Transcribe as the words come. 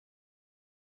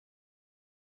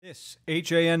This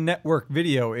HAN Network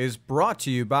video is brought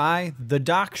to you by The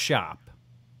Dock Shop.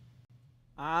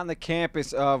 On the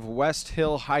campus of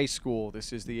Westhill High School,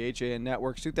 this is the HAN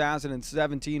Network's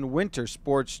 2017 Winter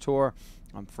Sports Tour.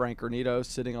 I'm Frank Granito,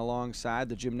 sitting alongside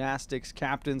the gymnastics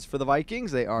captains for the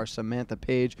Vikings. They are Samantha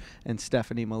Page and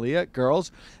Stephanie Melia.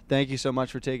 Girls, thank you so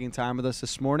much for taking time with us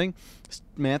this morning.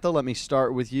 Samantha, let me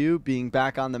start with you. Being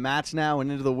back on the mats now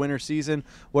and into the winter season,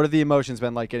 what have the emotions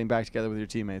been like getting back together with your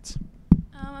teammates?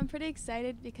 I'm pretty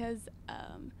excited because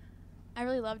I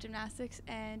really love gymnastics,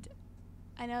 and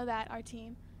I know that our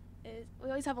team we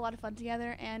always have a lot of fun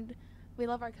together, and we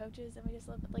love our coaches, and we just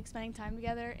love spending time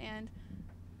together, and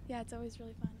yeah, it's always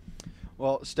really fun.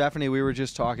 Well, Stephanie, we were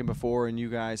just talking before, and you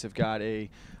guys have got a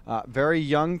very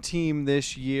young team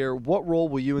this year. What role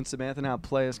will you and Samantha now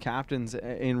play as captains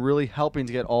in really helping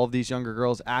to get all of these younger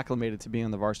girls acclimated to being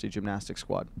on the varsity gymnastics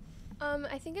squad?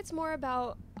 I think it's more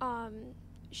about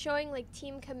showing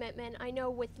team commitment. I know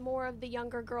with more of the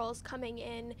younger girls coming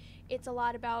in, it's a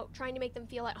lot about trying to make them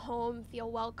feel at home,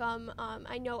 feel welcome.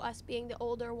 I know us being the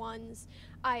older ones,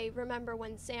 I remember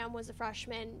when Sam was a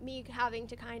freshman, me having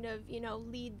to kind of,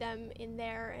 lead them in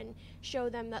there and show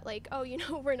them that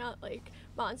we're not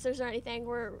monsters or anything.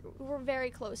 We're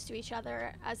very close to each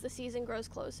other as the season grows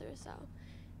closer, so.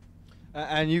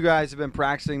 And you guys have been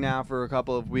practicing now for a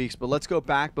couple of weeks, but let's go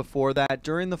back before that.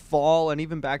 During the fall and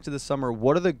even back to the summer,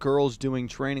 what are the girls doing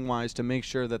training-wise to make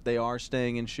sure that they are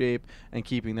staying in shape and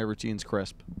keeping their routines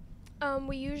crisp?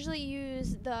 We usually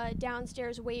use the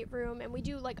downstairs weight room, and we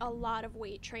do a lot of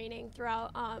weight training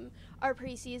throughout our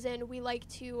preseason. We like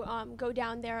to go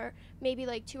down there maybe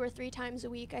 2 or 3 times a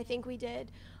week. I think we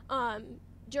did.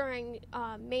 During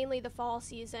mainly the fall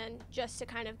season, just to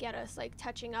kind of get us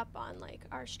touching up on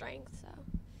our strength.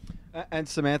 So. And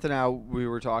Samantha, now we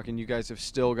were talking, you guys have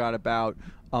still got about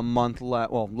a month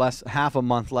left, well, half a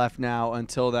month left now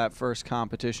until that first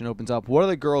competition opens up. What are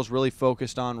the girls really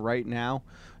focused on right now,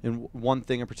 and one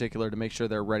thing in particular to make sure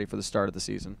they're ready for the start of the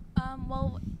season?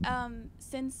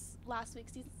 Since last week,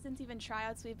 since even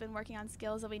tryouts, we've been working on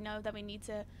skills that we know that we need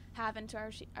to have into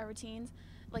our routines,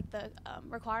 like the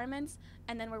requirements,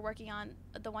 and then we're working on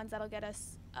the ones that'll get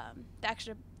us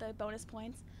the bonus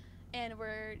points. And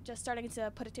we're just starting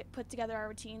to put together our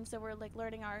routines. So we're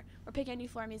we're picking a new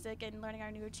floor music and learning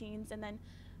our new routines, and then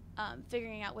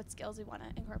figuring out what skills we want to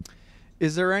incorporate.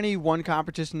 Is there any one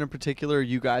competition in particular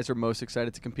you guys are most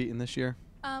excited to compete in this year?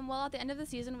 Well, at the end of the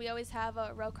season, we always have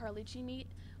a row Carlucci meet,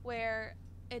 where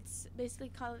it's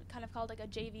basically kind of called a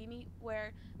JV meet,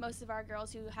 where most of our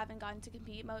girls who haven't gotten to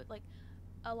compete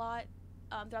a lot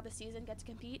throughout the season get to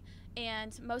compete,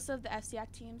 and most of the FCIAC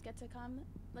teams get to come.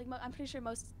 I'm pretty sure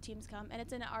most teams come, and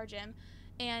it's in our gym,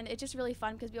 and it's just really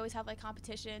fun because we always have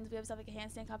competitions. We always have a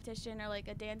handstand competition or a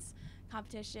dance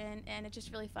competition, and it's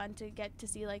just really fun to get to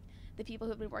see the people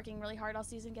who've been working really hard all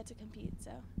season get to compete.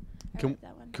 So I like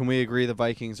that one. Can we agree the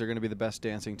Vikings are going to be the best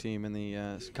dancing team in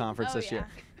the conference this year?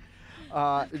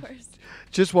 Of course.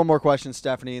 Just one more question,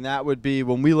 Stephanie, and that would be,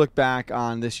 when we look back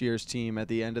on this year's team at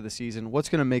the end of the season, what's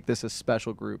going to make this a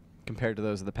special group compared to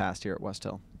those of the past here at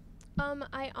Westhill?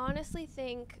 I honestly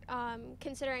think,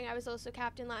 considering I was also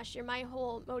captain last year, my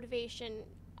whole motivation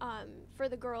for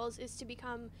the girls is to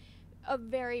become a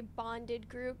very bonded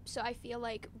group. So I feel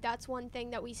like that's one thing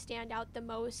that we stand out the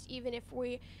most, even if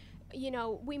we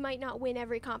might not win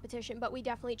every competition, but we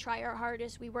definitely try our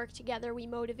hardest. We work together. We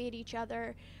motivate each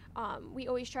other. We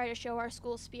always try to show our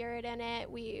school spirit in it.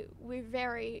 We're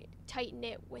very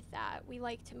tight-knit with that. We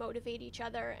like to motivate each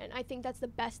other, and I think that's the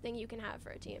best thing you can have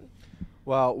for a team.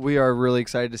 Well, we are really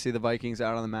excited to see the Vikings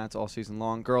out on the mats all season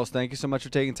long. Girls, thank you so much for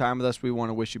taking time with us. We want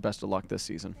to wish you best of luck this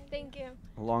season. Thank you.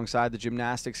 Alongside the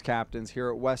gymnastics captains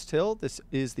here at Westhill, this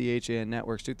is the HAN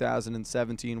Network's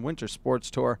 2017 Winter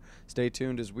Sports Tour. Stay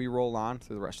tuned as we roll on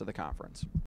through the rest of the conference.